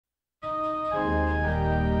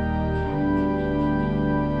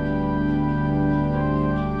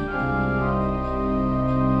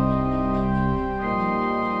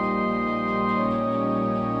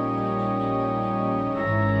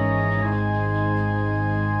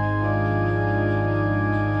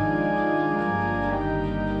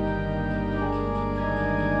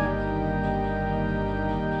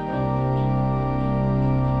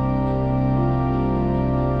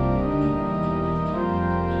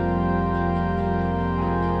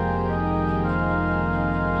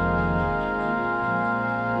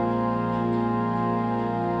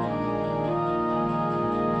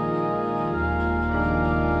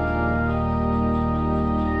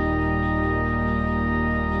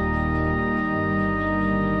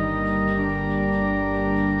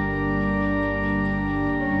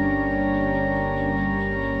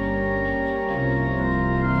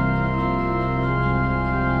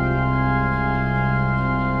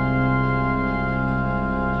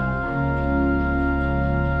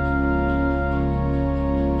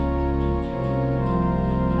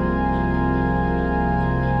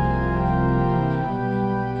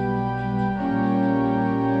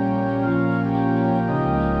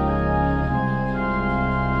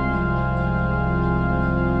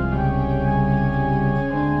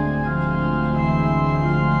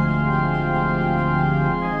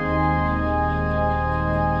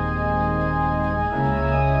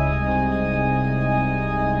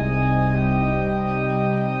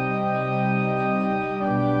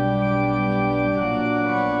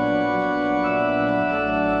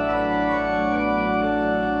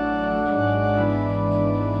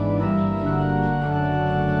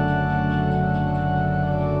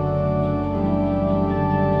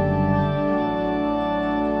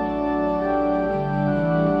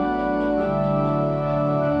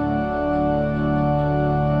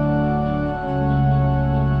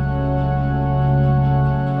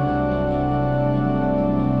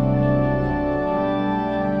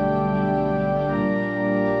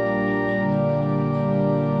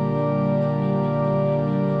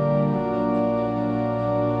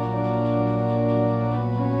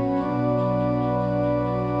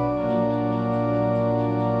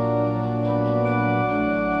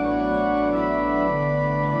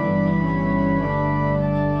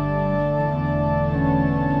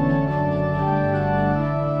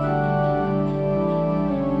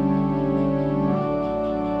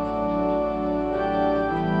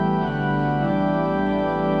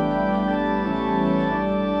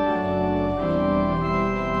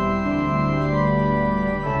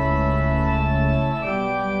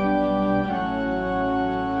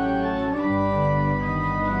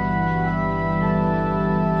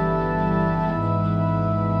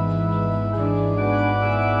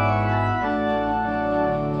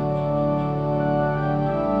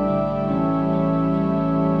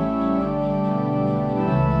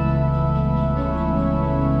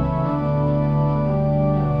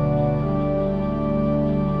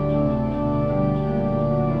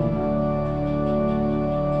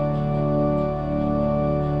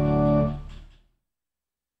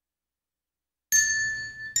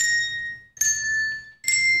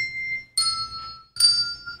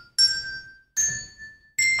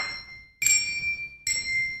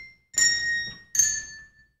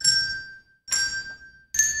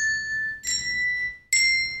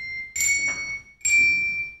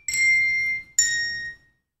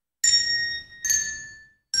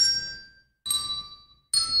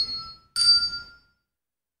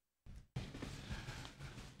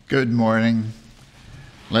Good morning.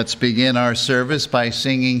 Let's begin our service by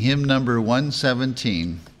singing hymn number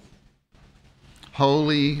 117.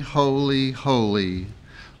 Holy, holy, holy,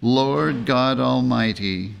 Lord God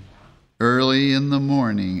Almighty, early in the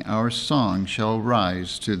morning our song shall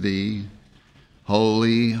rise to thee.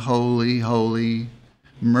 Holy, holy, holy,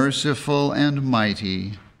 merciful and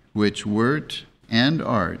mighty, which wert and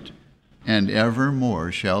art, and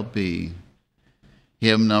evermore shall be.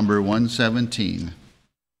 Hymn number 117.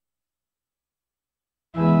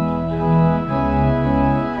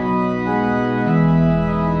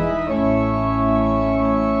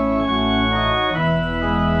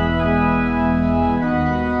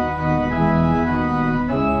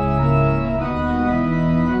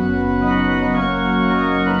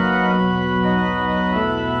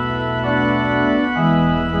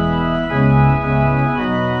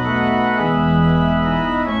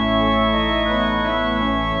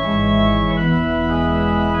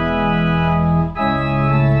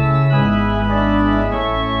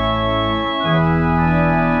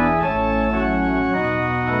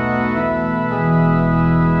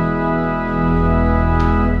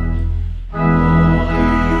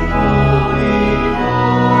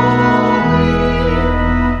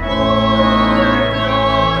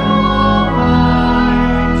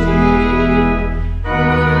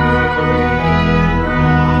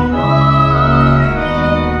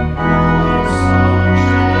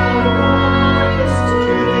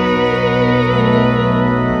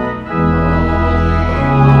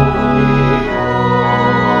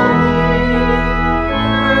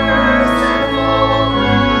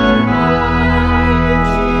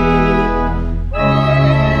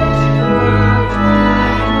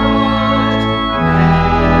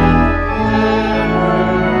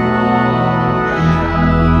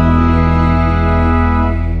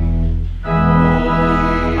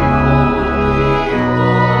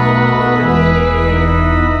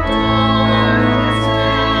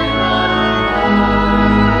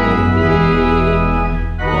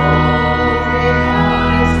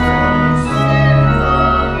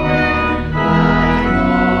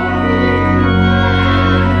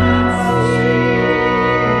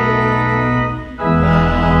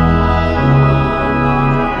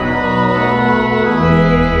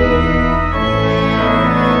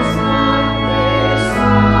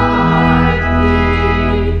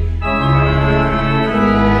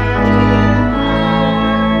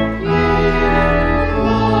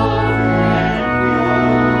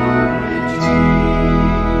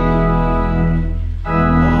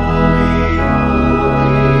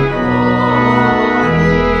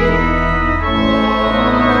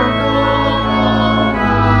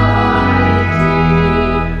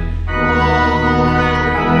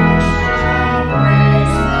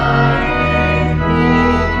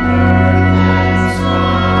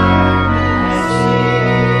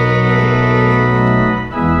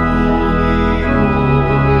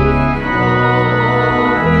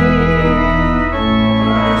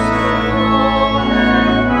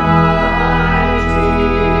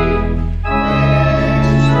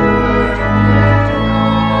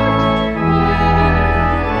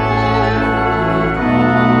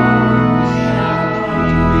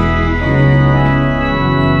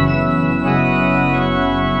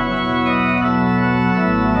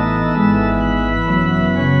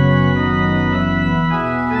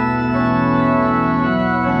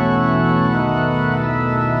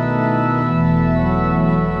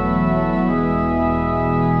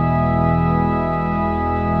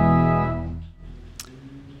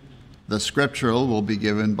 The scriptural will be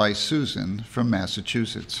given by Susan from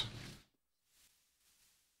Massachusetts.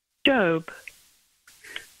 Job.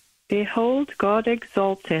 Behold, God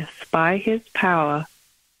exalteth by his power.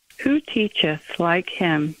 Who teacheth like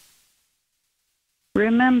him?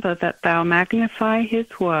 Remember that thou magnify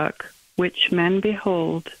his work, which men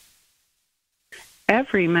behold.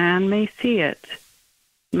 Every man may see it.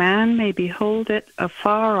 Man may behold it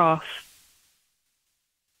afar off.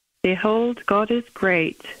 Behold, God is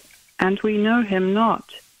great, and we know him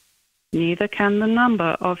not, neither can the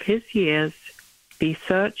number of his years be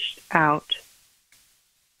searched out.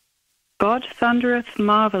 God thundereth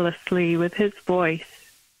marvelously with his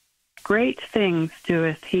voice. Great things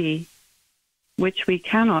doeth he, which we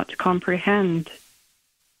cannot comprehend.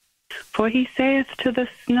 For he saith to the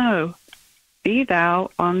snow, Be thou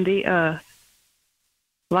on the earth.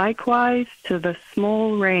 Likewise to the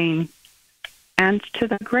small rain, and to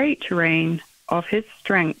the great rain of his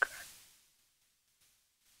strength.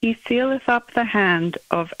 He sealeth up the hand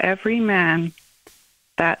of every man,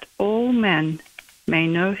 that all men may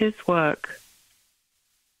know his work.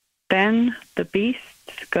 Then the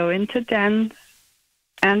beasts go into dens,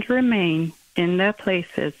 and remain in their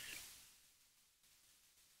places.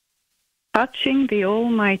 Touching the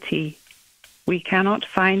Almighty, we cannot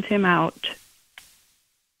find him out.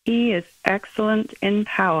 He is excellent in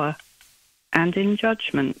power and in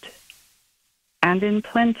judgment, and in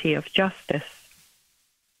plenty of justice.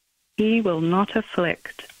 He will not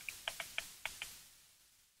afflict.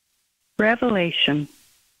 Revelation.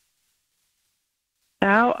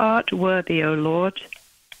 Thou art worthy, O Lord,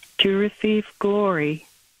 to receive glory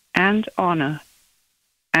and honor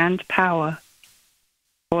and power,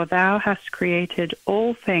 for thou hast created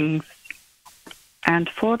all things, and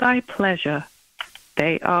for thy pleasure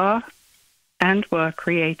they are and were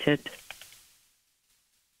created.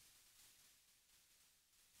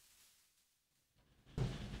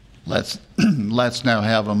 Let's now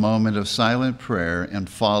have a moment of silent prayer and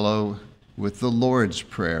follow with the Lord's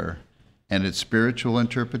Prayer and its spiritual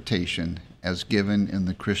interpretation as given in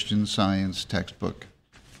the Christian Science textbook.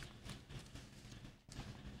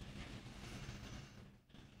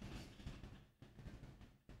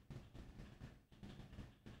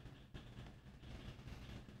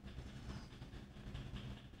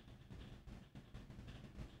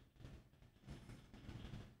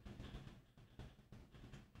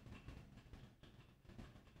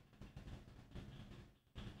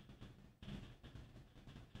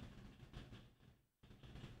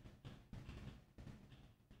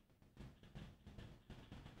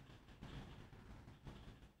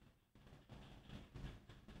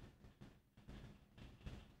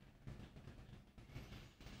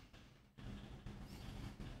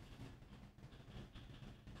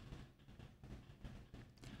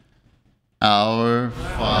 Our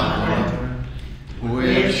Father,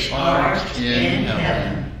 which art in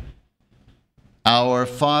heaven, our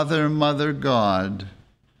Father, Mother God,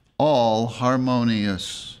 all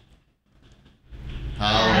harmonious,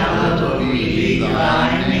 hallowed be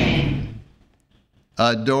thy name.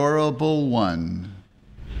 Adorable One,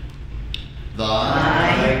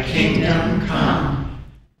 thy kingdom come.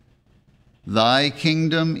 Thy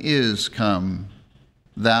kingdom is come.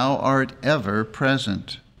 Thou art ever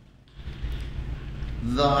present.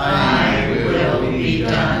 Thy will be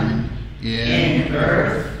done in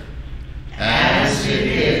earth as it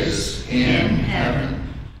is in heaven.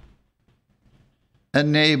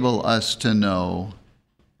 Enable us to know,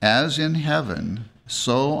 as in heaven,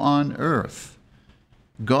 so on earth,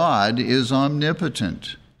 God is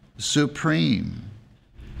omnipotent, supreme.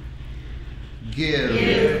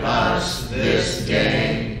 Give us this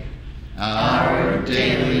day our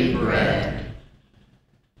daily bread.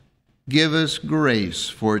 Give us grace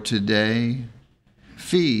for today.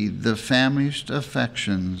 Feed the famished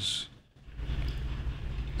affections.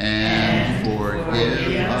 And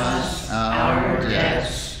forgive us our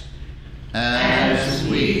debts, as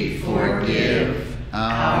we forgive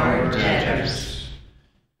our debtors.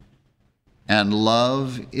 And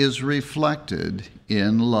love is reflected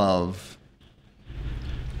in love.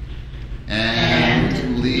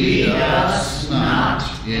 And lead us not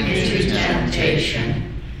into temptation,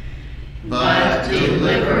 but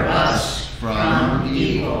deliver us from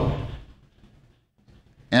evil.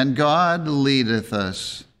 And God leadeth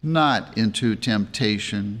us not into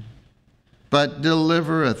temptation, but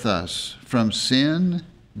delivereth us from sin,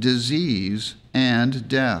 disease, and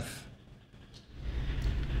death.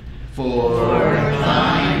 For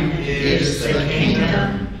thine is the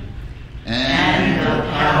kingdom, and the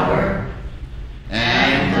power,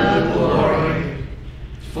 and the glory,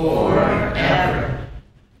 forever.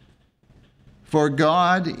 For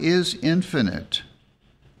God is infinite,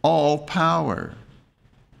 all power,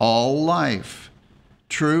 all life,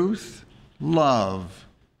 truth, love,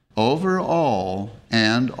 over all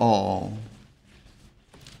and all.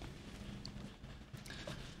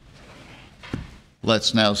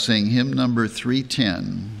 Let's now sing hymn number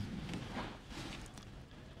 310.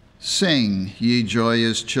 Sing, ye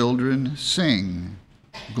joyous children, sing.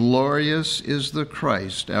 Glorious is the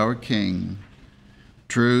Christ, our King.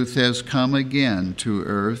 Truth has come again to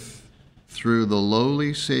earth through the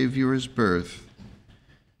lowly Savior's birth.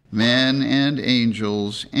 Men and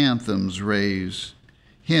angels anthems raise,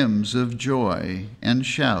 hymns of joy and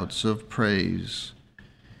shouts of praise.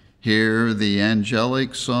 Hear the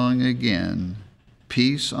angelic song again,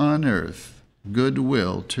 peace on earth,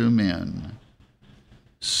 goodwill to men.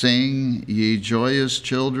 Sing, ye joyous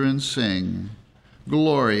children, sing.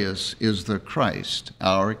 Glorious is the Christ,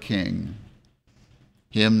 our King.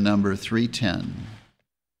 Hymn number 310.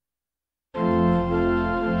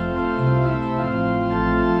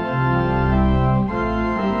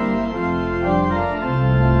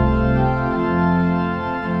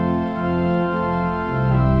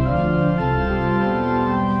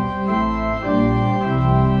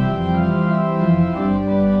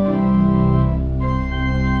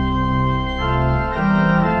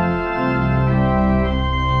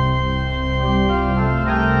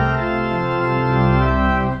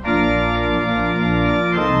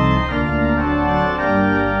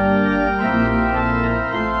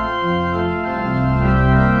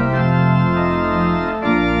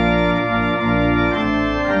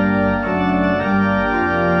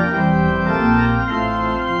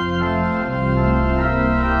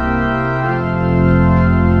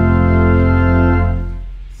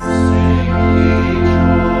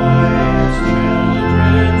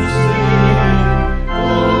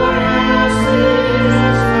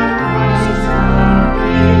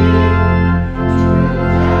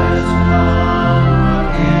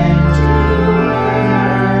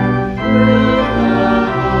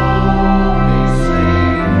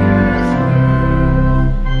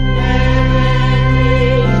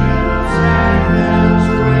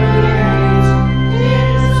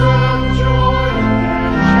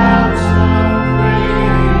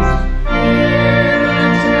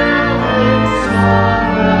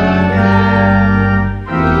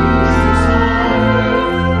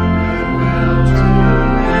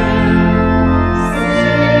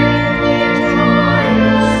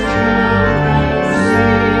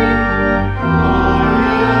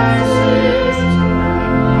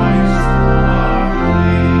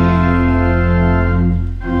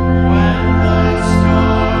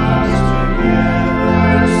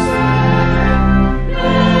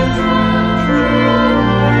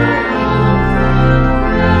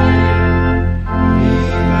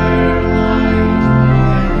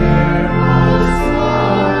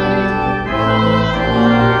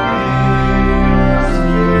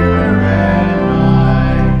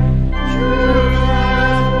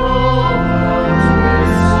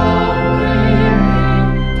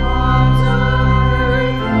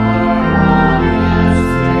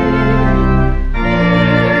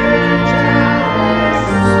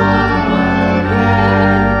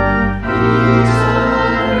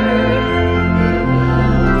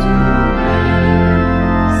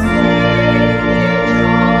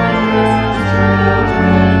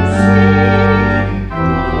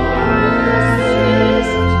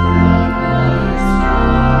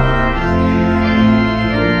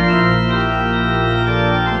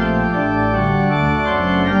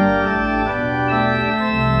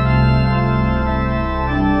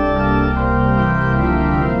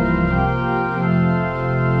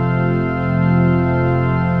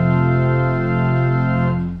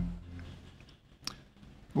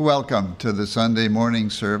 Welcome to the Sunday morning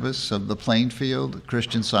service of the Plainfield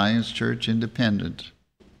Christian Science Church Independent.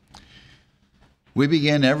 We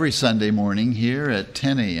begin every Sunday morning here at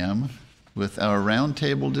 10 a.m. with our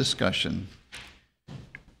roundtable discussion,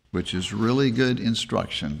 which is really good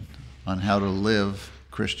instruction on how to live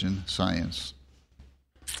Christian Science.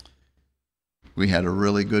 We had a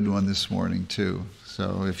really good one this morning too,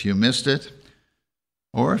 so if you missed it,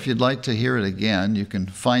 or if you'd like to hear it again, you can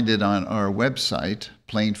find it on our website,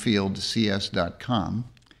 plainfieldcs.com,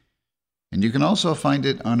 and you can also find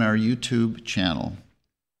it on our YouTube channel.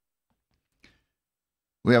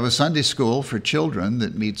 We have a Sunday school for children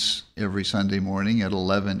that meets every Sunday morning at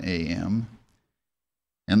 11 a.m.,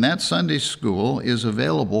 and that Sunday school is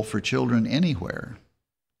available for children anywhere.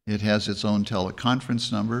 It has its own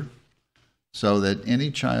teleconference number, so that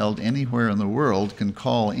any child anywhere in the world can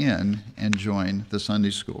call in and join the Sunday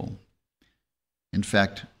school. In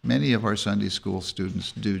fact, many of our Sunday school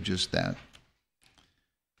students do just that.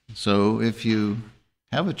 So if you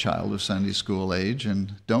have a child of Sunday school age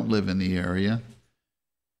and don't live in the area,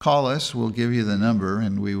 call us, we'll give you the number,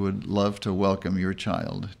 and we would love to welcome your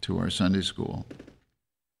child to our Sunday school.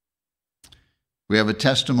 We have a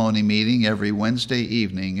testimony meeting every Wednesday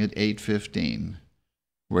evening at 8:15.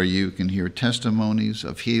 where you can hear testimonies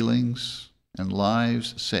of healings and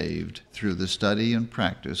lives saved through the study and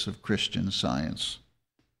practice of Christian Science.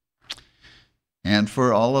 And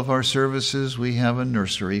for all of our services, we have a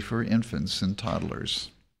nursery for infants and toddlers.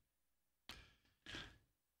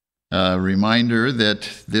 A reminder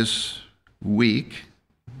that this week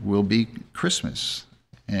will be Christmas,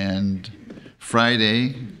 and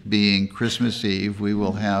Friday being Christmas Eve, we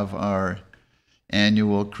will have our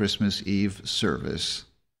annual Christmas Eve service.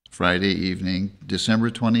 Friday evening, December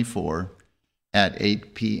 24, at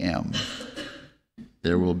 8 p.m.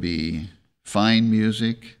 There will be fine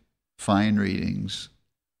music, fine readings,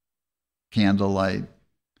 candlelight,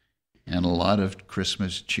 and a lot of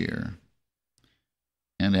Christmas cheer.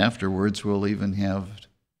 And afterwards, we'll even have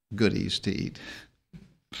goodies to eat.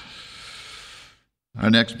 Our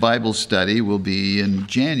next Bible study will be in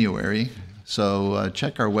January, so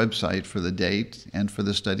check our website for the date and for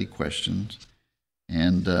the study questions.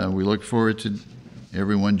 And we look forward to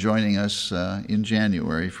everyone joining us in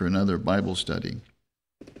January for another Bible study.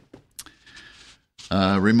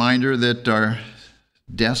 Reminder that our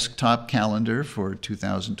desktop calendar for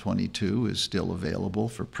 2022 is still available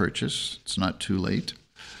for purchase. It's not too late.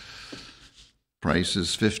 Price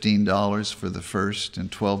is $15 for the first and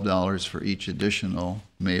 $12 for each additional,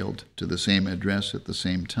 mailed to the same address at the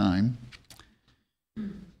same time.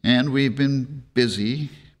 And we've been busy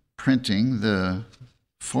printing the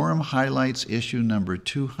Forum Highlights issue number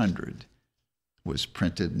 200 was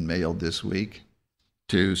printed and mailed this week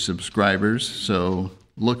to subscribers, so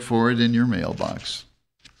look for it in your mailbox.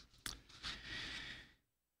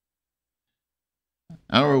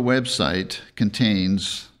 Our website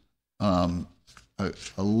contains a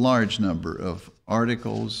large number of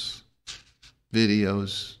articles,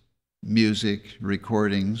 videos, music,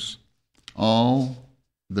 recordings, all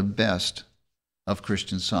the best of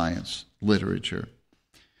Christian Science literature.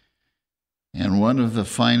 And one of the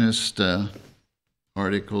finest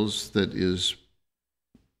articles that is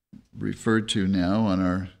referred to now on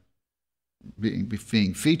our being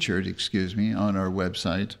featured, on our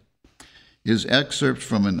website is excerpt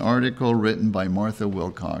from an article written by Martha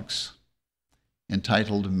Wilcox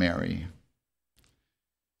entitled Mary.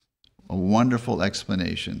 A wonderful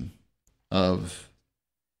explanation of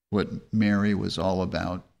what Mary was all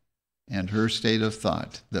about and her state of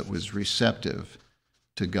thought that was receptive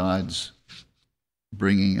to God's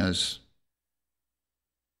bringing us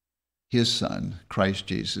his Son, Christ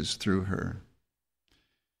Jesus, through her.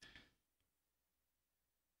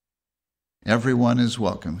 Everyone is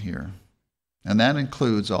welcome here, and that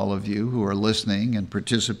includes all of you who are listening and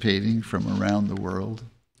participating from around the world.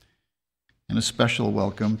 And a special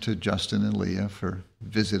welcome to Justin and Leah for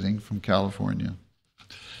visiting from California.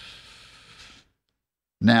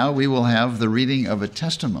 Now we will have the reading of a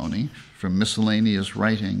testimony from Miscellaneous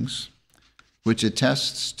Writings, which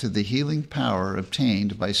attests to the healing power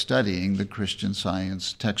obtained by studying the Christian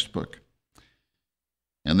Science textbook.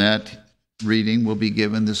 And that reading will be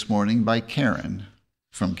given this morning by Karen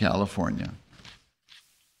from California.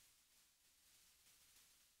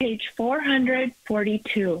 Page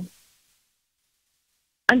 442.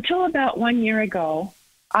 Until about 1 year ago,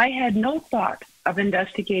 I had no thought of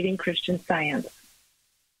investigating Christian Science.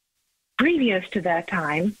 Previous to that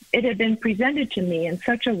time, it had been presented to me in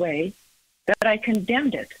such a way that I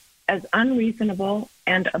condemned it as unreasonable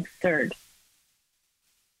and absurd.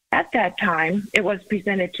 At that time, it was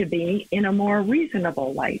presented to me in a more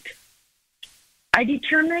reasonable light. I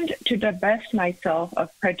determined to divest myself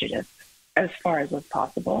of prejudice as far as was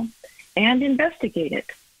possible and investigate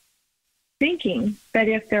it, thinking that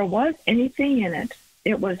if there was anything in it,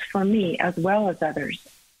 it was for me as well as others,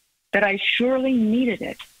 that I surely needed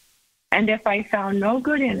it, and if I found no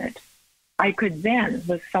good in it, I could then,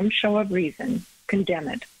 with some show of reason, condemn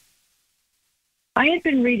it. I had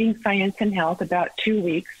been reading Science and Health about 2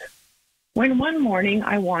 weeks when one morning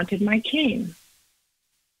I wanted my cane.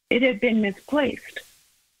 It had been misplaced,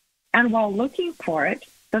 and while looking for it,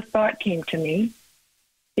 the thought came to me,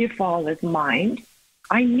 if all is mind,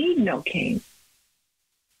 I need no cane.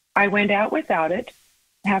 I went out without it,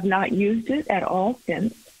 have not used it at all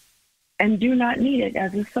since, and do not need it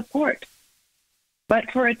as a support.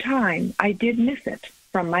 But for a time, I did miss it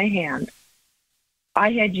from my hand.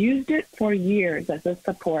 I had used it for years as a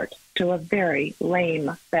support to a very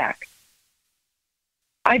lame back.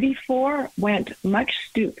 I before went much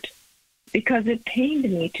stooped because it pained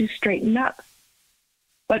me to straighten up.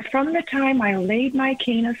 But from the time I laid my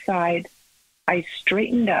cane aside, I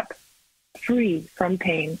straightened up, free from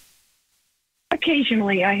pain.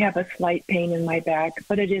 Occasionally I have a slight pain in my back,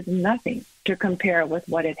 but it is nothing to compare with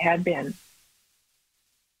what it had been.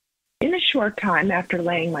 In a short time after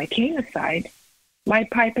laying my cane aside, my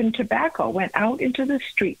pipe and tobacco went out into the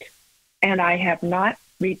street, and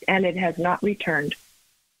it has not returned.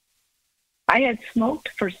 I had smoked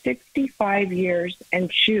for 65 years and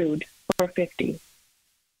chewed for 50.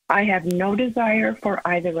 I have no desire for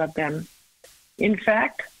either of them. In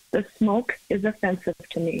fact, the smoke is offensive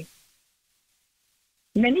to me.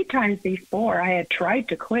 Many times before, I had tried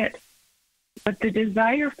to quit, but the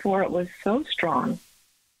desire for it was so strong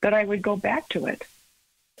that I would go back to it.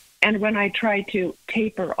 And when I tried to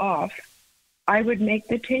taper off, I would make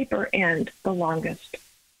the taper end the longest.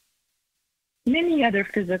 Many other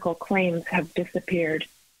physical claims have disappeared,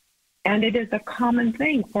 and it is a common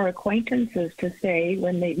thing for acquaintances to say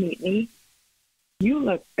when they meet me, "You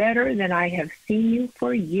look better than I have seen you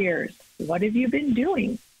for years. What have you been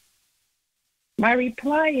doing?" My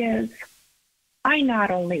reply is, I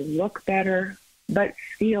not only look better, but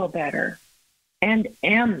feel better, and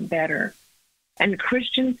am better, and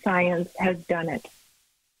Christian Science has done it.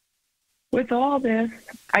 With all this,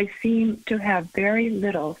 I seem to have very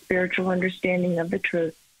little spiritual understanding of the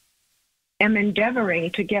truth, am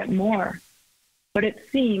endeavoring to get more, but it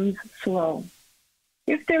seems slow.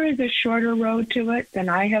 If there is a shorter road to it than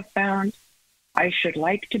I have found, I should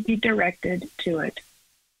like to be directed to it.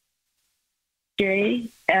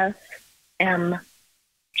 J.S.M.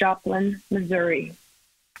 Joplin, Missouri.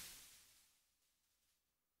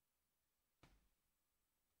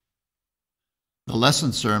 The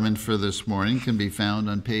lesson sermon for this morning can be found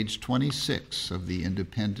on page 26 of the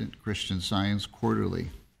Independent Christian Science Quarterly.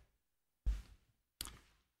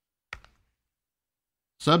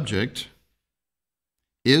 Subject: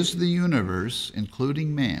 Is the universe,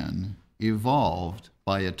 including man, evolved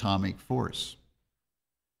by atomic force?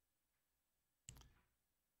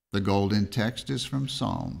 The golden text is from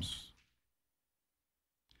Psalms.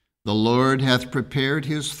 The Lord hath prepared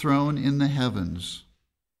his throne in the heavens,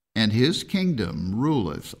 and his kingdom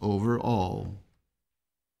ruleth over all.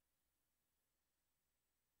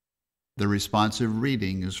 The responsive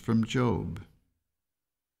reading is from Job.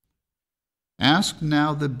 Ask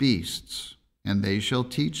now the beasts, and they shall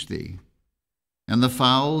teach thee, and the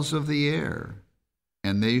fowls of the air,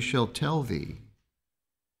 and they shall tell thee.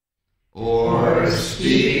 Or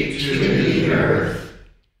speak to the earth,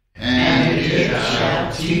 and it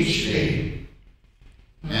shall teach thee,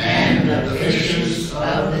 and the fishes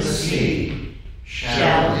of the sea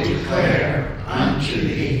shall declare unto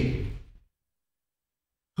thee.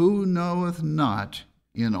 Who knoweth not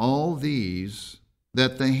in all these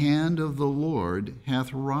that the hand of the Lord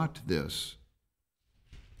hath wrought this?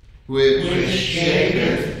 Which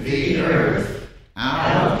shaketh the earth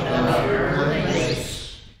out of her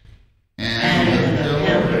place, and the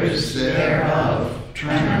pillars thereof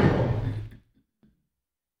tremble.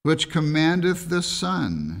 Which commandeth the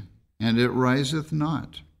sun, and it riseth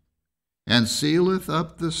not, and sealeth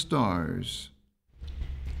up the stars.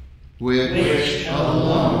 Which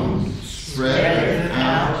alone spreadeth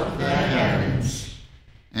out the heavens,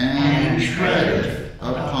 and treadeth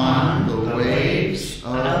upon the waves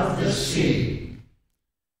of the sea.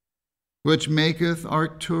 Which maketh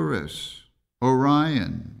Arcturus,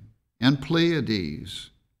 Orion, and Pleiades,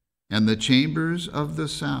 and the chambers of the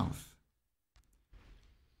south.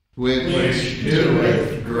 Which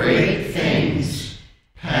doeth great things,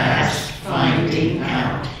 past finding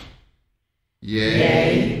out,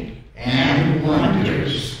 yea, and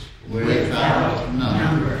wonders without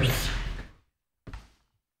numbers.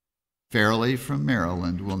 Fairley from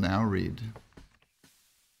Maryland will now read.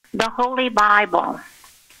 The Holy Bible,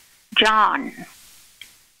 John.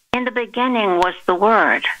 In the beginning was the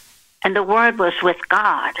Word, and the Word was with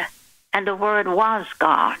God, and the Word was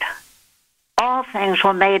God. All things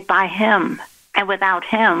were made by him, and without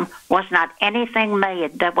him was not anything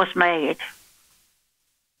made that was made.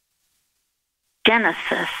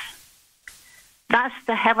 Genesis. Thus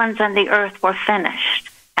the heavens and the earth were finished,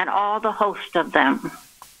 and all the host of them.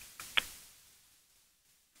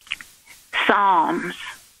 Psalms.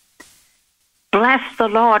 Bless the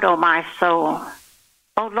Lord, O my soul.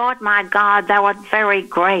 O Lord my God, thou art very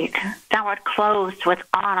great. Thou art clothed with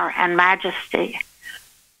honor and majesty,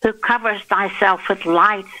 who covers thyself with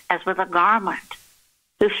light as with a garment,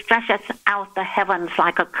 who stretcheth out the heavens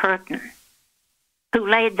like a curtain, who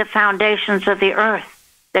laid the foundations of the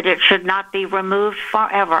earth, that it should not be removed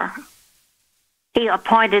forever. He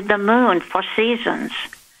appointed the moon for seasons.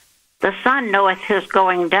 The sun knoweth his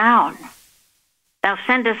going down. Thou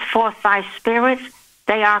sendest forth thy spirit,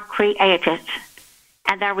 they are created,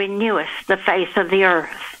 and thou renewest the face of the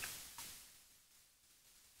earth.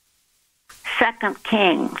 2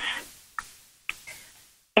 Kings.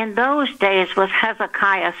 In those days was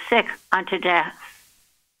Hezekiah sick unto death,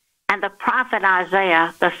 and the prophet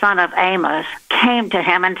Isaiah, the son of Amos, came to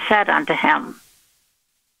him and said unto him,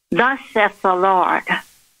 Thus saith the Lord,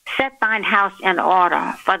 Set thine house in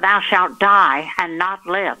order, for thou shalt die and not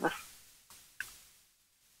live.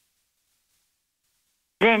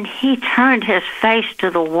 Then he turned his face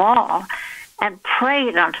to the wall and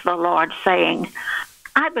prayed unto the Lord, saying,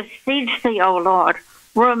 I beseech thee, O Lord,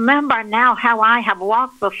 remember now how I have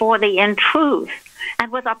walked before thee in truth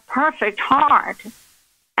and with a perfect heart,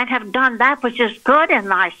 and have done that which is good in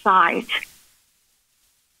thy sight.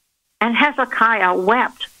 And Hezekiah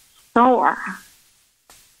wept sore.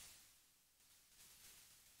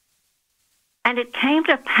 And it came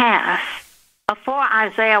to pass, before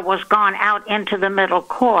Isaiah was gone out into the middle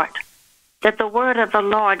court, that the word of the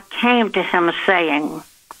Lord came to him, saying,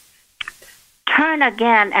 Turn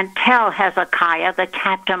again and tell Hezekiah, the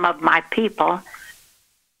captain of my people,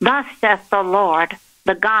 Thus saith the Lord,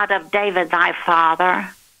 the God of David thy father,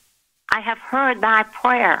 I have heard thy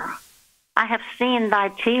prayer, I have seen thy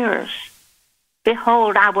tears.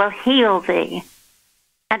 Behold, I will heal thee,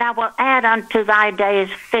 and I will add unto thy days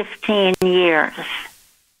 15 years.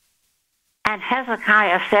 And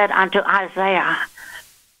Hezekiah said unto Isaiah,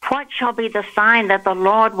 What shall be the sign that the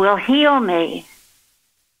Lord will heal me?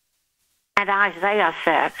 And Isaiah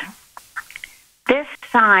said, This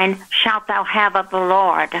sign shalt thou have of the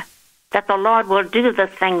Lord, that the Lord will do the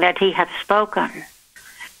thing that he hath spoken.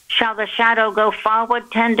 Shall the shadow go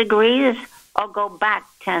forward 10 degrees, or go back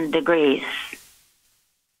 10 degrees?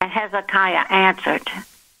 And Hezekiah answered,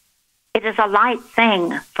 It is a light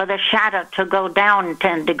thing for the shadow to go down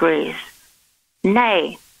 10 degrees.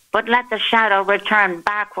 Nay, but let the shadow return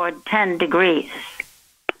backward 10 degrees.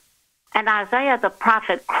 And Isaiah the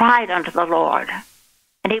prophet cried unto the Lord,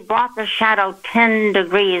 and he brought the shadow 10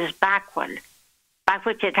 degrees backward, by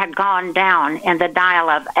which it had gone down in the dial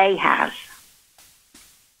of Ahaz.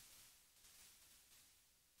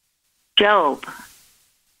 Job.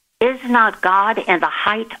 Is not God in the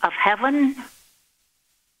height of heaven?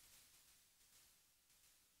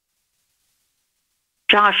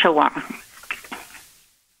 Joshua.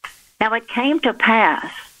 Now it came to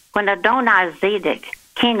pass, when Adonizedek,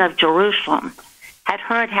 king of Jerusalem, had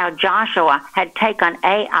heard how Joshua had taken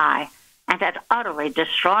Ai and had utterly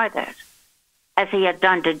destroyed it, as he had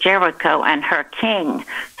done to Jericho and her king,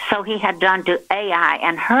 so he had done to Ai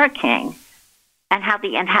and her king, and how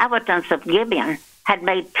the inhabitants of Gibeon had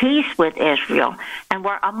made peace with Israel and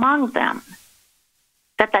were among them,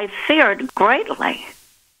 that they feared greatly.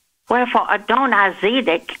 Wherefore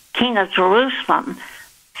Adonizedek, king of Jerusalem,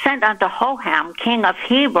 sent unto Hoham, king of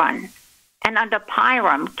Hebron, and unto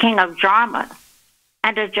Piram, king of Jarmuth,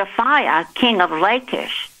 and to Japhiah, king of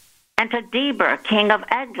Lachish, and to Deber, king of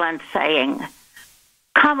Eglon, saying,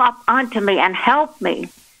 Come up unto me and help me,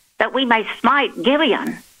 that we may smite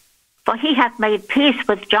Gibeon, for he hath made peace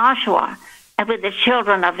with Joshua and with the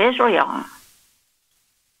children of Israel.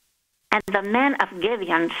 And the men of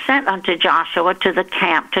Gibeon sent unto Joshua to the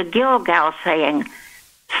camp to Gilgal, saying,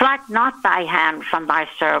 Slack not thy hand from thy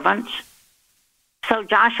servants. So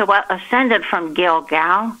Joshua ascended from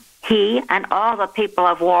Gilgal, he and all the people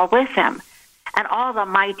of war with him, and all the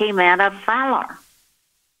mighty men of valor.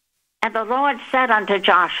 And the Lord said unto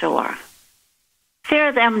Joshua,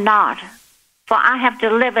 Fear them not, for I have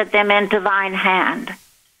delivered them into thine hand.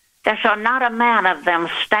 There shall not a man of them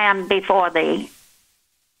stand before thee.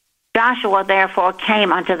 Joshua therefore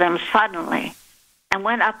came unto them suddenly, and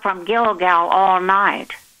went up from Gilgal all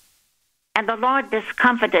night. And the Lord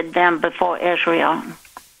discomfited them before Israel.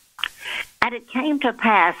 And it came to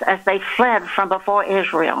pass, as they fled from before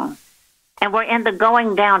Israel, and were in the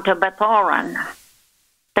going down to Bethoron,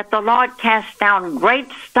 that the Lord cast down great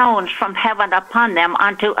stones from heaven upon them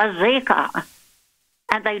unto Azekah,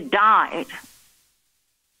 and they died.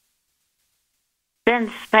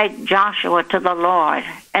 Then spake Joshua to the Lord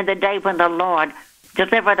in the day when the Lord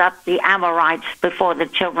delivered up the Amorites before the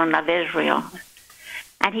children of Israel.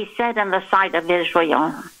 And he said in the sight of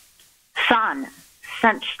Israel, Sun,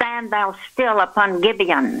 stand thou still upon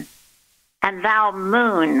Gibeon, and thou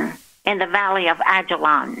moon in the valley of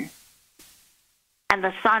Ajalon. And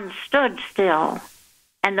the sun stood still,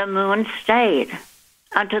 and the moon stayed,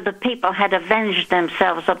 until the people had avenged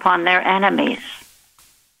themselves upon their enemies.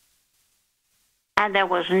 And there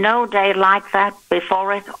was no day like that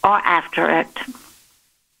before it or after it.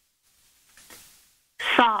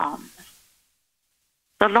 Psalms.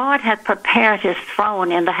 The Lord hath prepared his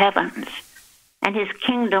throne in the heavens, and his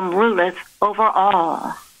kingdom ruleth over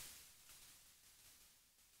all.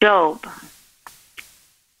 Job.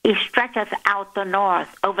 He stretcheth out the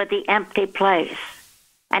north over the empty place,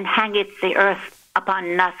 and hangeth the earth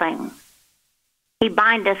upon nothing. He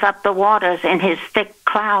bindeth up the waters in his thick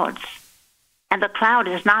clouds, and the cloud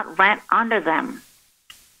is not rent under them.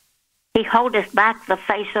 He holdeth back the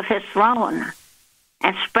face of his throne,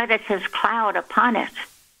 and spreadeth his cloud upon it.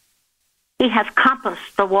 He hath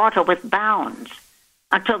compassed the water with bounds,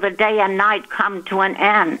 until the day and night come to an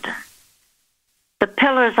end. The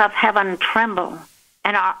pillars of heaven tremble,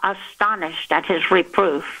 and are astonished at his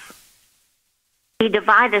reproof. He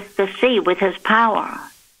divideth the sea with his power,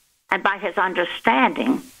 and by his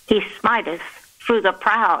understanding he smiteth through the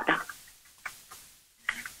proud.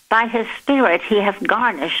 By his spirit he hath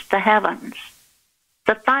garnished the heavens.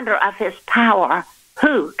 The thunder of his power,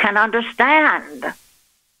 who can understand?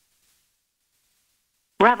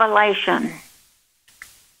 Revelation.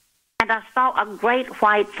 And I saw a great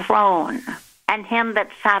white throne, and him that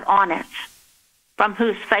sat on it, from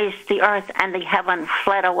whose face the earth and the heaven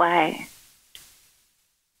fled away.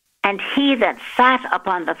 And he that sat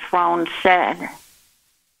upon the throne said,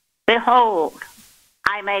 Behold,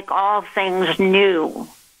 I make all things new.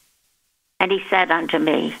 And he said unto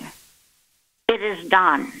me, It is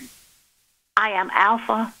done. I am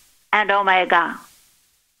Alpha and Omega,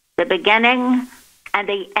 the beginning and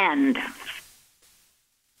the end.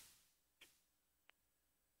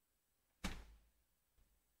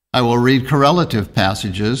 I will read correlative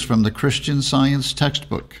passages from the Christian Science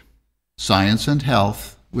textbook, Science and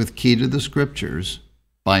Health with Key to the Scriptures,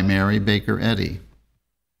 by Mary Baker Eddy.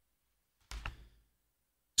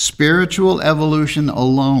 Spiritual evolution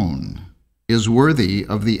alone is worthy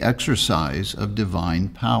of the exercise of divine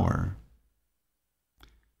power.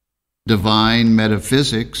 Divine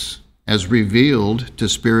metaphysics, as revealed to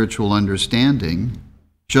spiritual understanding,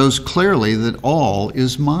 shows clearly that all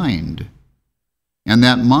is mind, and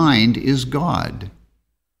that mind is God.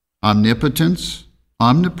 Omnipotence,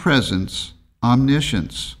 omnipresence,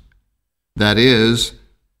 omniscience. That is,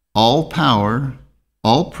 all power,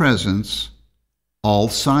 all presence, all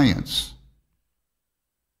science.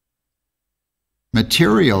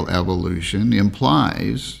 Material evolution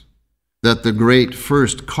implies that the great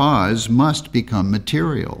first cause must become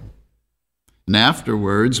material, and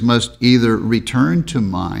afterwards must either return to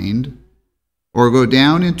mind or go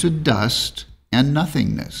down into dust and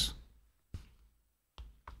nothingness.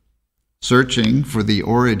 Searching for the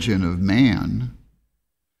origin of man,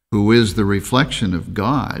 who is the reflection of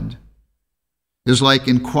God, is like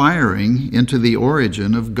inquiring into the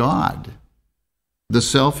origin of God, the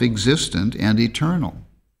self-existent and eternal.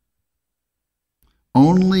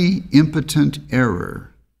 Only impotent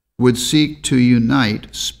error would seek to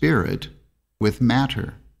unite spirit with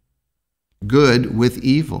matter, good with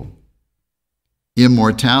evil,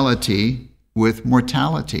 immortality with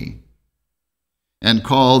mortality, and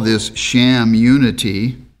call this sham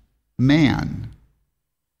unity man,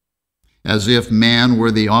 as if man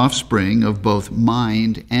were the offspring of both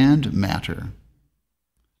mind and matter,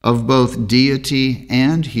 of both deity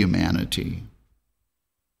and humanity.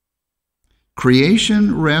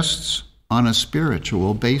 Creation rests on a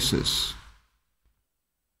spiritual basis.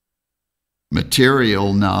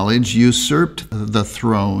 Material knowledge usurped the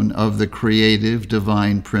throne of the creative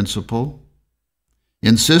divine principle,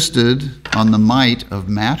 insisted on the might of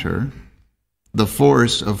matter, the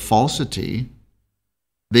force of falsity,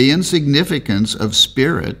 the insignificance of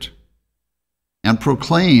spirit, and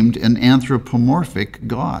proclaimed an anthropomorphic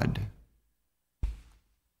God.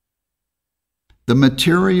 the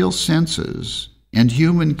material senses and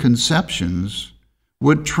human conceptions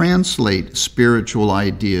would translate spiritual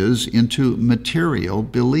ideas into material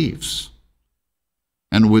beliefs,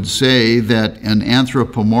 and would say that an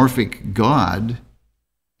anthropomorphic God,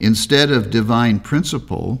 instead of divine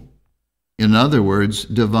principle, in other words,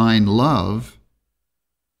 divine love,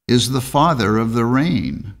 is the Father of the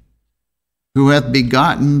rain, who hath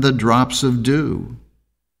begotten the drops of dew,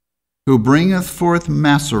 who bringeth forth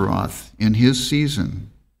Maseroth in his season,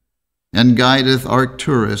 and guideth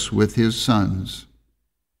Arcturus with his sons.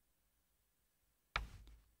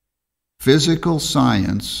 Physical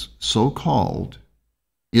science, so called,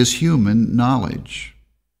 is human knowledge,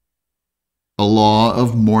 a law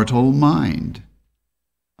of mortal mind,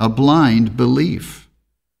 a blind belief,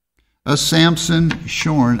 a Samson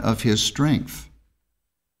shorn of his strength.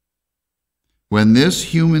 When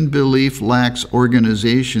this human belief lacks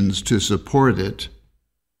organizations to support it,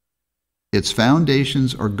 its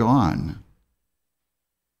foundations are gone.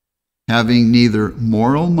 Having neither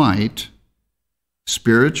moral might,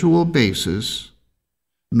 spiritual basis,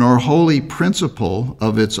 nor holy principle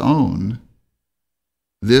of its own,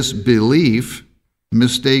 this belief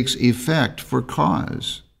mistakes effect for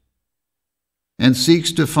cause and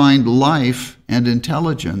seeks to find life and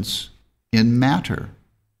intelligence in matter.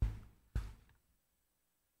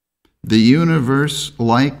 The universe,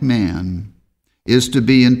 like man, is to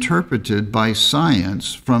be interpreted by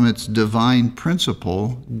science from its divine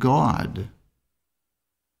principle, God,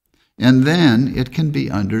 and then it can be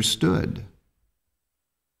understood.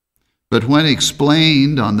 But when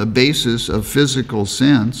explained on the basis of physical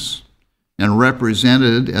sense and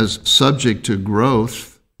represented as subject to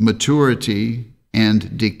growth, maturity,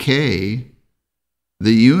 and decay,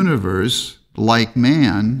 the universe, like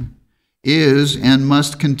man, is and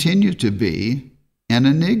must continue to be an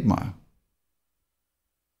enigma.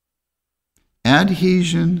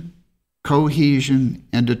 Adhesion, cohesion,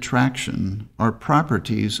 and attraction are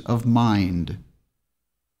properties of mind.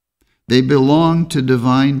 They belong to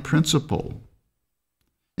divine principle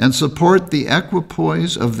and support the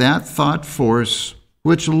equipoise of that thought force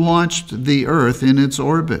which launched the earth in its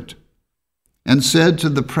orbit and said to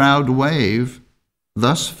the proud wave,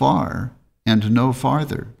 "Thus far and no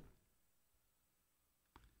farther."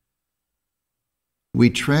 We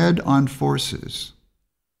tread on forces.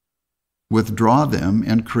 Withdraw them,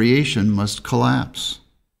 and creation must collapse.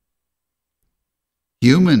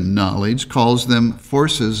 Human knowledge calls them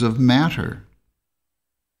forces of matter,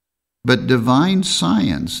 but divine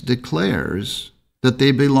science declares that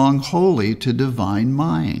they belong wholly to divine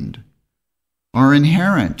mind, are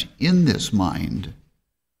inherent in this mind,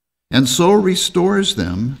 and so restores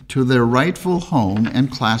them to their rightful home and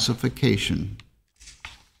classification.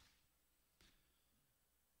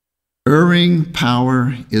 Erring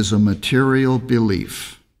power is a material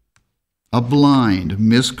belief, a blind,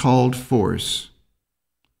 miscalled force,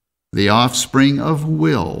 the offspring of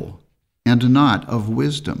will and not of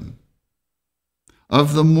wisdom,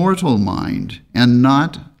 of the mortal mind and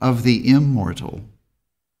not of the immortal.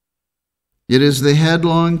 It is the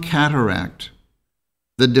headlong cataract,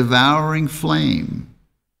 the devouring flame,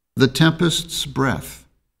 the tempest's breath.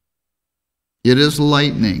 It is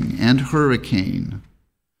lightning and hurricane,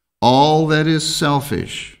 all that is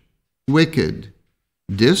selfish, wicked,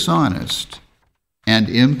 dishonest, and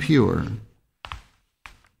impure.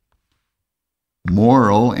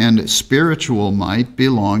 Moral and spiritual might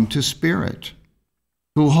belong to Spirit,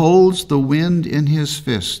 who holds the wind in his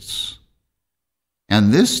fists,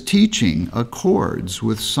 and this teaching accords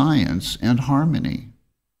with science and harmony.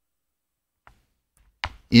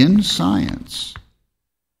 In science,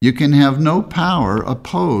 you can have no power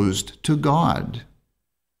opposed to God,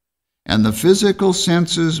 and the physical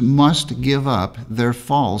senses must give up their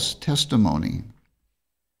false testimony.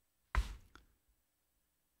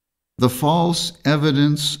 The false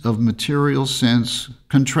evidence of material sense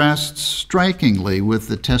contrasts strikingly with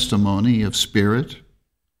the testimony of spirit.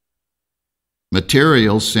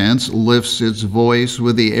 Material sense lifts its voice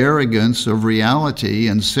with the arrogance of reality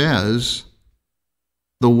and says,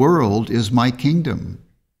 "The world is my kingdom.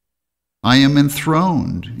 I am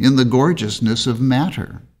enthroned in the gorgeousness of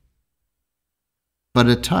matter." But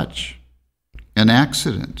a touch, an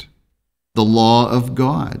accident, the law of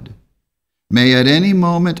God, may at any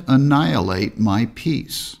moment annihilate my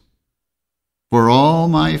peace, for all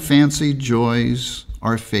my fancied joys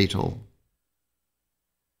are fatal.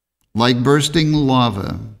 Like bursting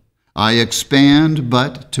lava, I expand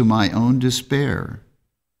but to my own despair,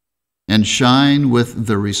 and shine with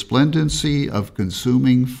the resplendency of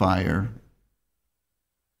consuming fire.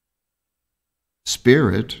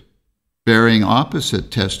 Spirit, bearing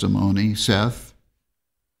opposite testimony, saith,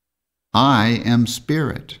 I am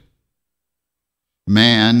spirit.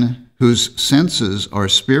 Man, whose senses are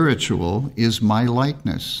spiritual, is my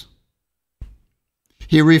likeness.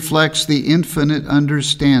 He reflects the infinite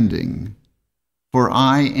understanding, for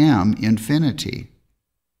I am infinity.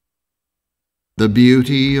 The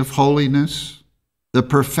beauty of holiness, the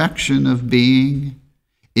perfection of being,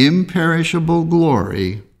 imperishable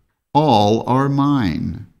glory, all are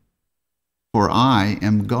mine, for I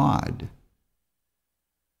am God.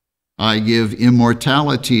 I give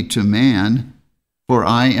immortality to man, for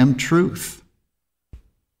I am truth.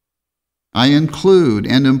 I include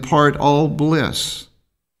and impart all bliss,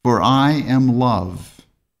 for I am love.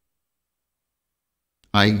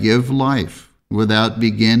 I give life without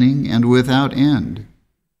beginning and without end,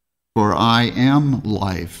 for I am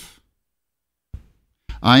life.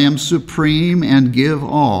 I am supreme and give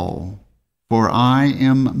all, for I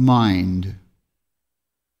am mind.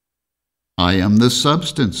 I am the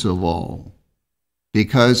substance of all,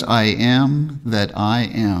 because I am that I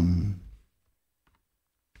am.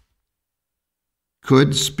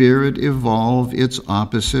 Could spirit evolve its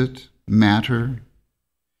opposite, matter,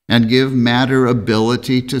 and give matter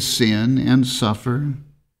ability to sin and suffer?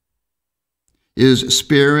 Is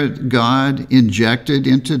spirit God injected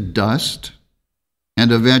into dust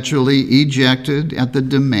and eventually ejected at the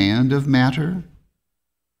demand of matter?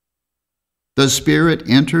 Does spirit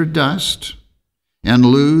enter dust and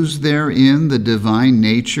lose therein the divine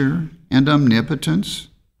nature and omnipotence?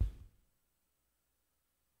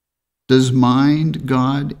 Does mind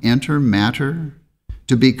God enter matter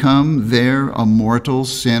to become there a mortal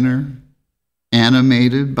sinner,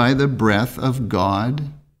 animated by the breath of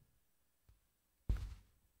God?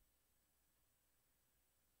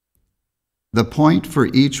 The point for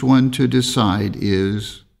each one to decide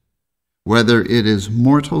is whether it is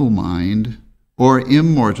mortal mind or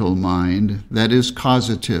immortal mind that is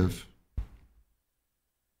causative.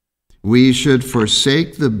 We should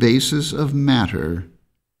forsake the basis of matter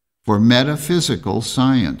for metaphysical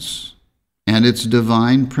science and its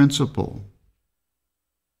divine principle.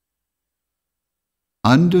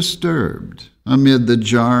 Undisturbed amid the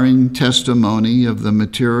jarring testimony of the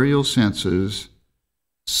material senses,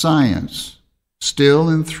 science, still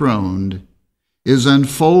enthroned, is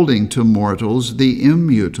unfolding to mortals the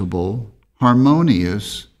immutable,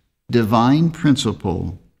 harmonious, divine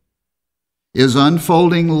principle, is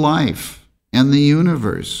unfolding life and the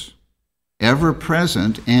universe, ever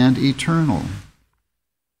present and eternal.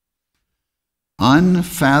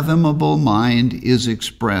 Unfathomable mind is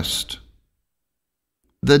expressed.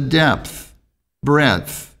 The depth,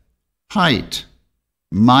 breadth, height,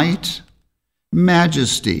 might,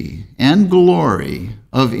 majesty, and glory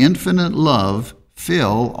of infinite love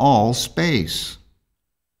fill all space.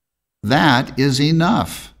 That is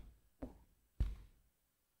enough.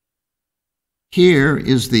 Here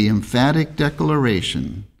is the emphatic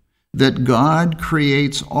declaration that God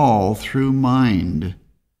creates all through mind,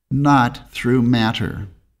 not through matter.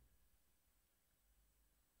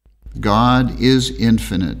 God is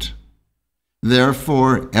infinite,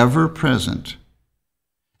 therefore ever present,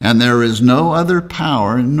 and there is no other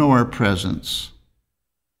power nor presence.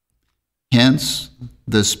 Hence,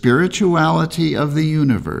 the spirituality of the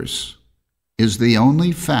universe is the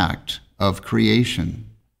only fact of creation.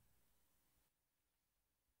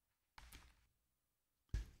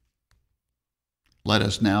 Let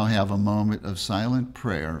us now have a moment of silent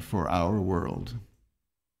prayer for our world.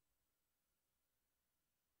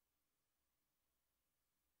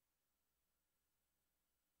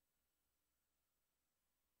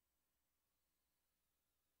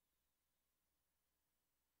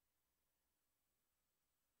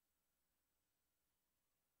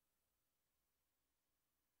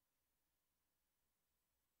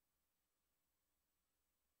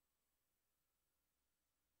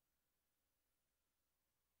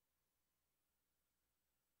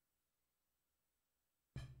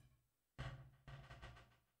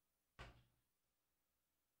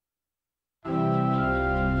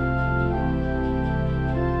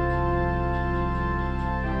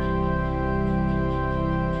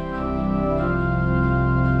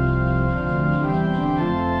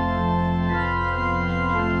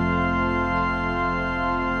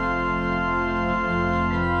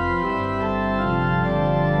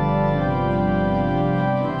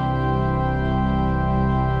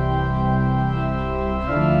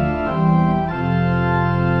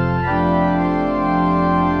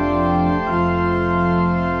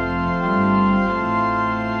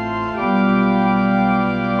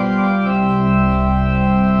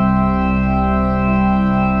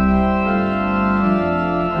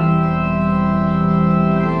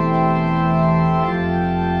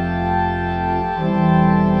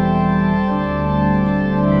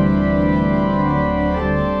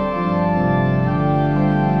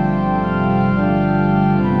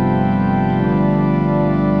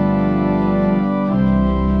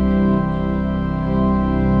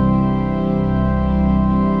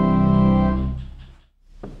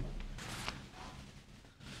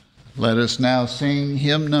 Let us now sing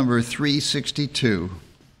hymn number 362.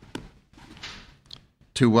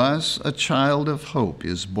 To us a child of hope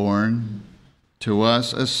is born, to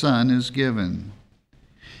us a son is given.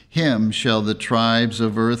 Him shall the tribes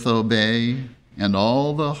of earth obey, and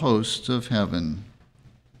all the hosts of heaven,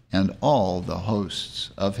 and all the hosts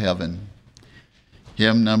of heaven.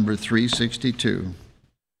 Hymn number 362.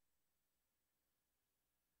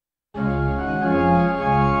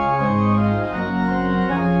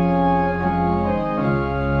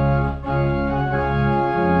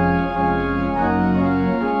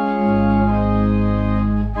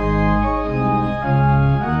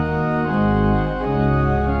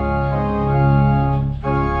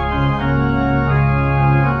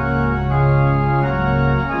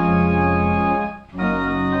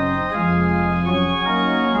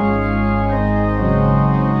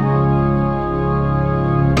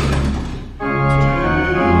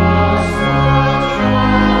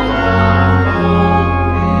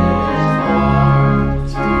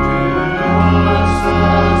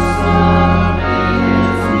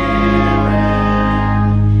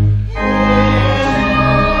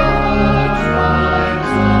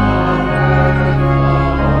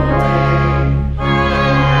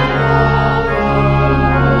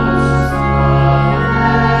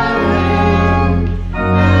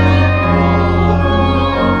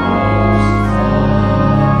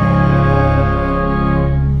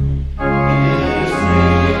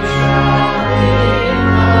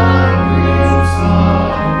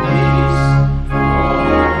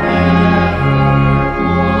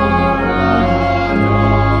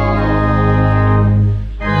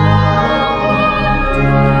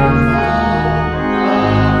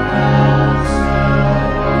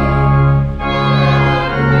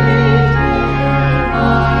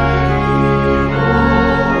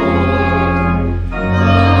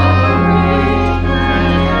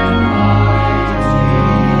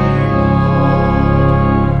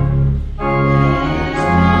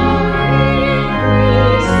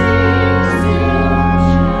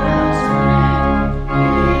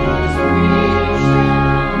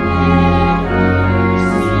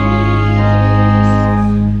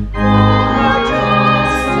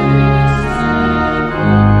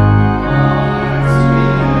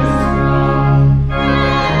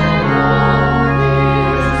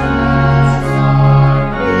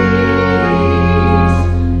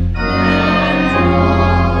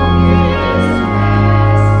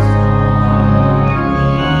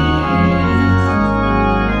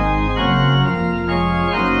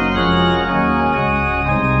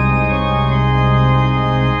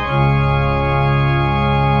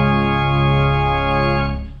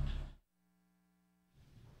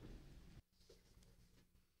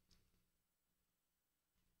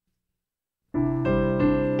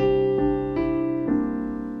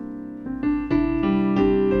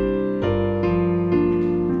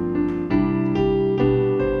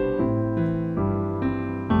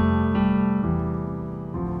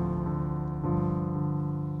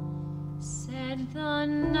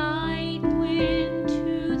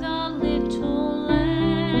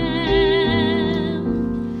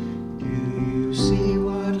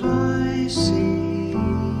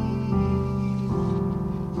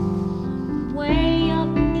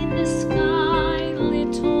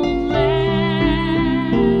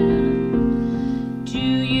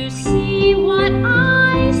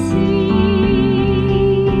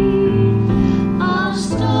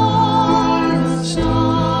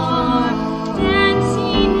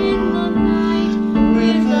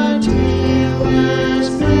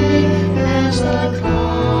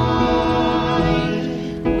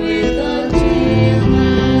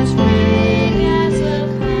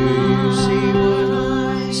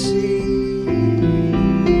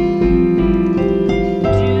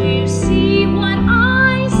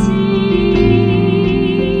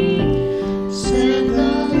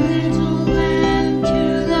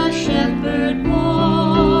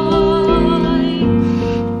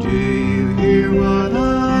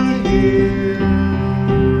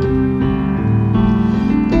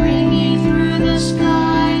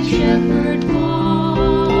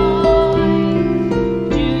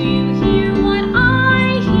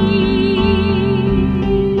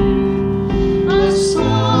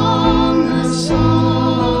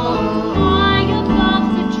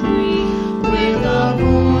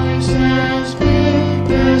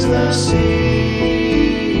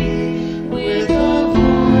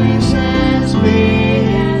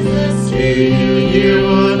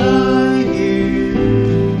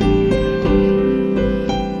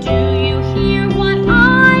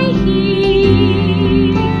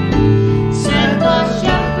 Set the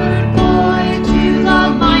shepherd boy to the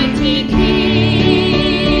mighty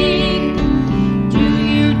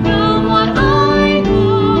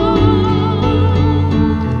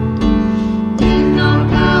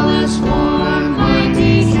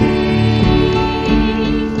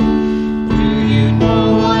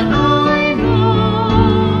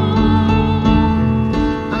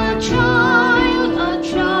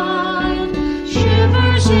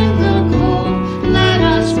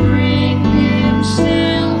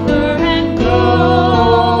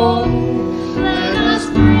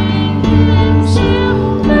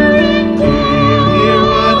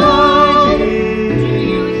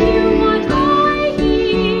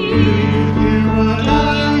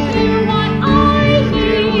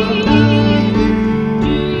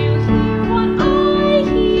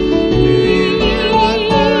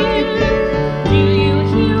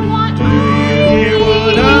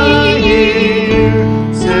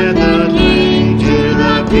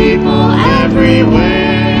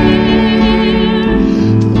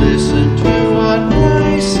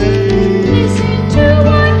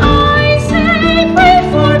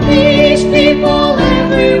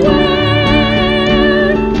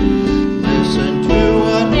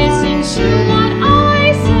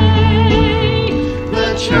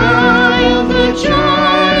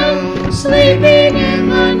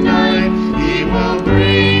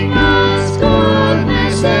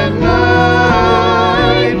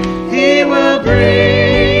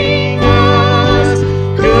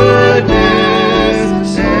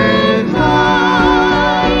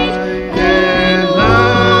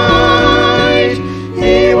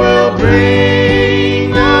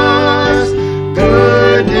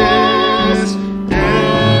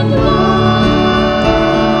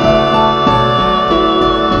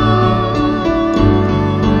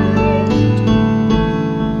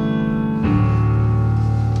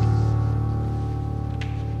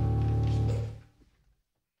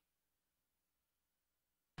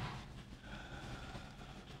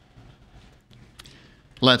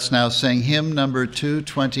Let's now sing hymn number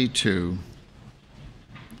 222.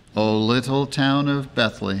 O little town of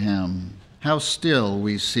Bethlehem, how still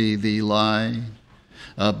we see thee lie.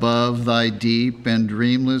 Above thy deep and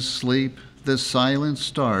dreamless sleep, the silent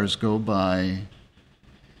stars go by.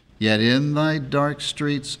 Yet in thy dark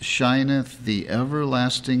streets shineth the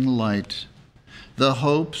everlasting light. The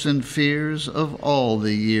hopes and fears of all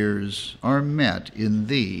the years are met in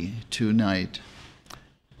thee tonight.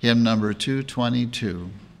 Hymn number 222.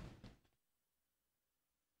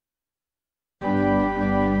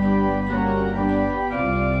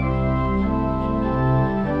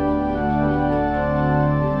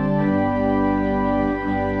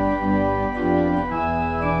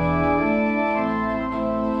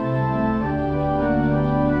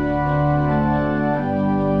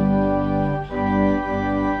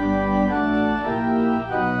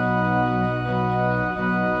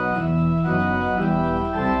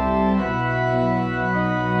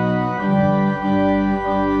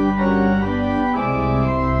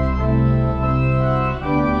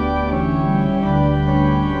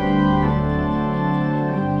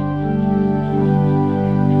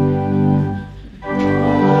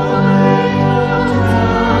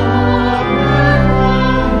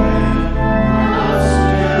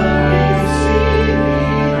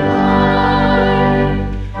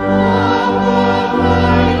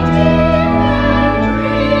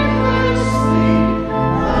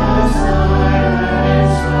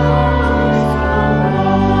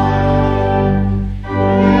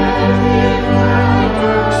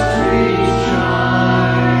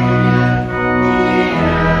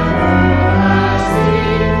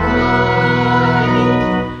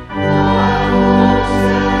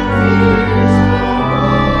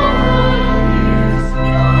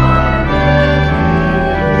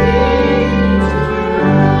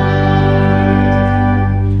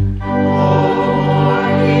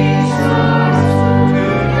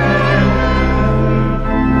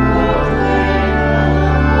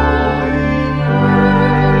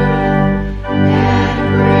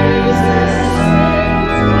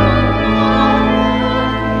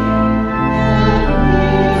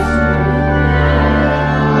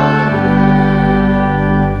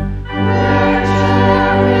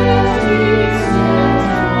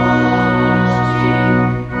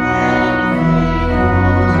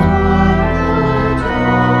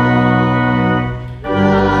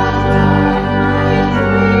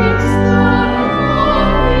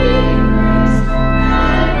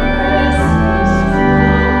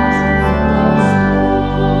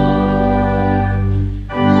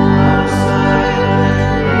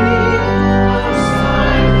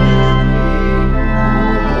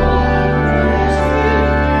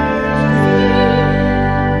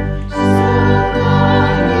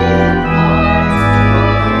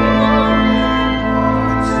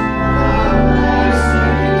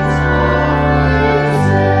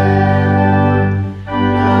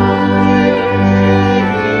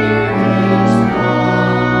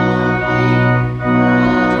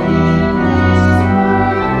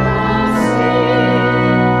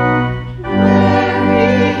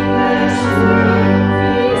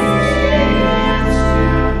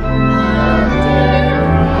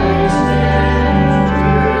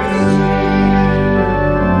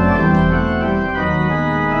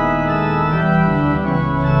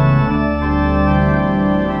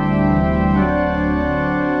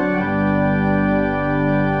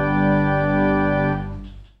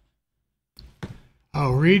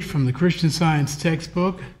 Read from the Christian Science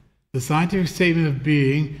textbook, The Scientific Statement of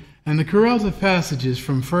Being, and the correlative passages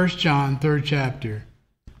from 1 John, 3rd chapter.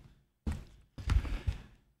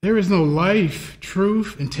 There is no life,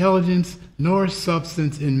 truth, intelligence, nor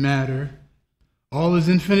substance in matter. All is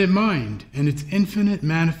infinite mind and its infinite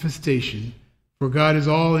manifestation, for God is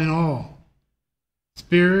all in all.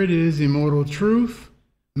 Spirit is immortal truth,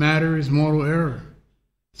 matter is mortal error.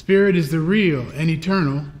 Spirit is the real and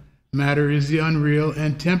eternal, matter is the unreal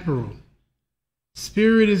and temporal.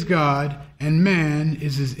 Spirit is God, and man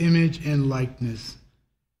is his image and likeness.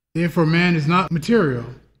 Therefore man is not material,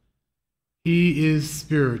 he is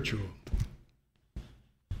spiritual.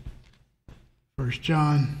 1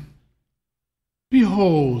 John.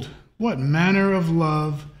 Behold, what manner of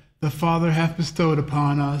love the Father hath bestowed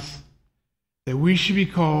upon us, that we should be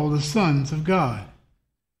called the sons of God.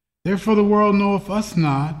 Therefore the world knoweth us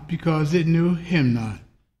not, because it knew him not.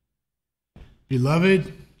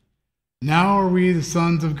 Beloved, now are we the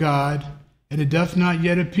sons of God, and it doth not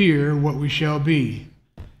yet appear what we shall be.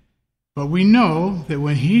 But we know that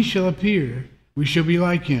when he shall appear, we shall be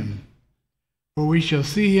like him, for we shall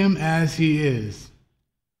see him as he is.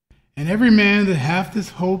 And every man that hath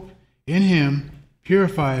this hope in him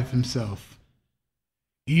purifieth himself,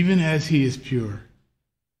 even as he is pure.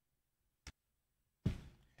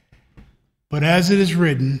 But as it is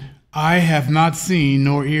written, eye have not seen,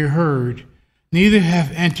 nor ear heard, neither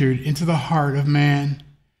have entered into the heart of man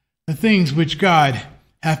the things which God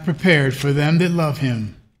hath prepared for them that love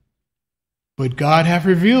him. But God hath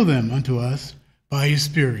revealed them unto us by his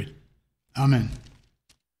Spirit. Amen.